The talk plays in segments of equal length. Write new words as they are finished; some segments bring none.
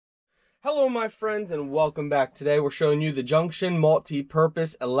Hello my friends and welcome back. Today we're showing you the Junction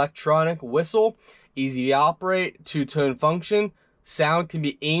multi-purpose electronic whistle. Easy to operate, two-tone function. Sound can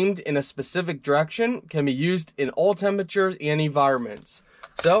be aimed in a specific direction, can be used in all temperatures and environments.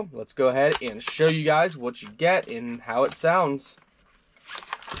 So let's go ahead and show you guys what you get and how it sounds.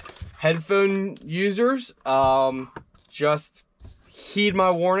 Headphone users, just heed my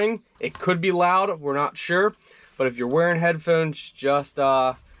warning. It could be loud, we're not sure. But if you're wearing headphones, just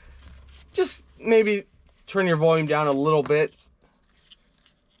maybe turn your volume down a little bit.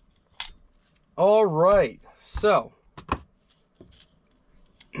 All right, so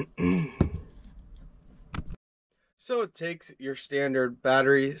it takes your standard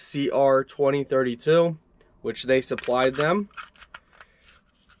battery CR2032, which they supplied them.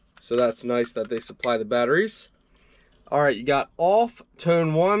 So that's nice that they supply the batteries. All right, you got off,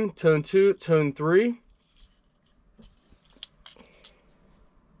 tone 1, tone 2, tone 3.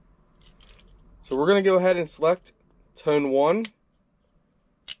 So we're going to go ahead and select tone 1. It's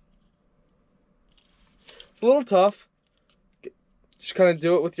a little tough. Just kind of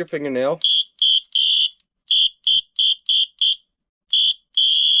do it with your fingernail.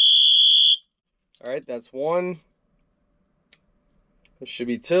 Alright, that's 1. This should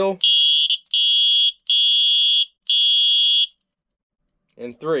be 2.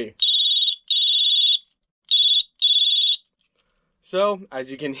 And 3. So, as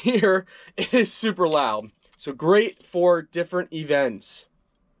you can hear, it is super loud. So great for different events.